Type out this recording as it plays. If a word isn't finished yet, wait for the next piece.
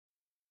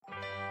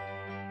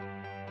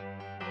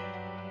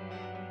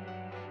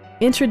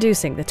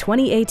Introducing the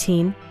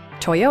 2018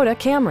 Toyota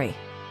Camry.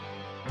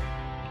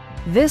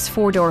 This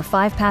four-door,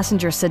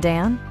 five-passenger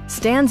sedan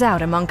stands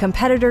out among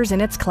competitors in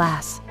its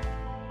class.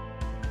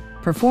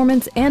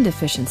 Performance and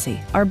efficiency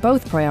are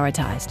both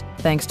prioritized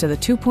thanks to the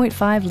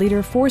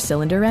 2.5-liter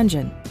four-cylinder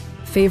engine,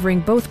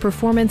 favoring both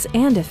performance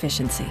and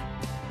efficiency.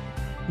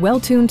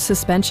 Well-tuned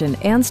suspension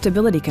and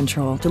stability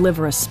control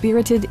deliver a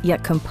spirited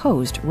yet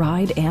composed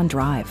ride and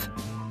drive.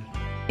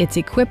 It's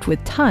equipped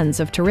with tons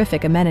of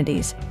terrific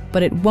amenities,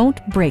 but it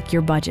won't break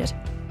your budget,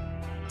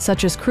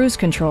 such as cruise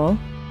control,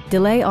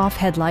 delay-off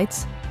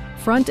headlights,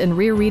 front and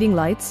rear reading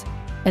lights,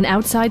 an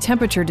outside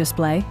temperature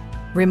display,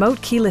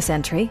 remote keyless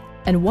entry,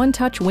 and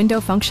one-touch window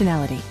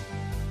functionality.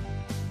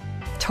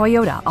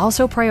 Toyota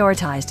also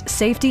prioritized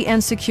safety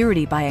and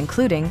security by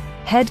including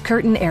head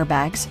curtain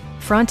airbags,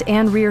 front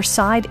and rear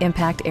side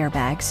impact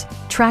airbags,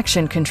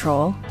 traction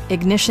control,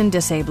 ignition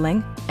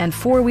disabling, and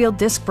four-wheel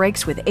disc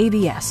brakes with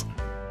ABS.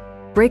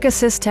 Brake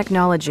Assist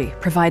technology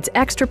provides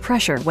extra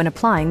pressure when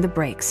applying the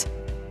brakes.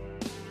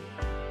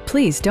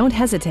 Please don't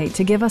hesitate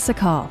to give us a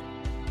call.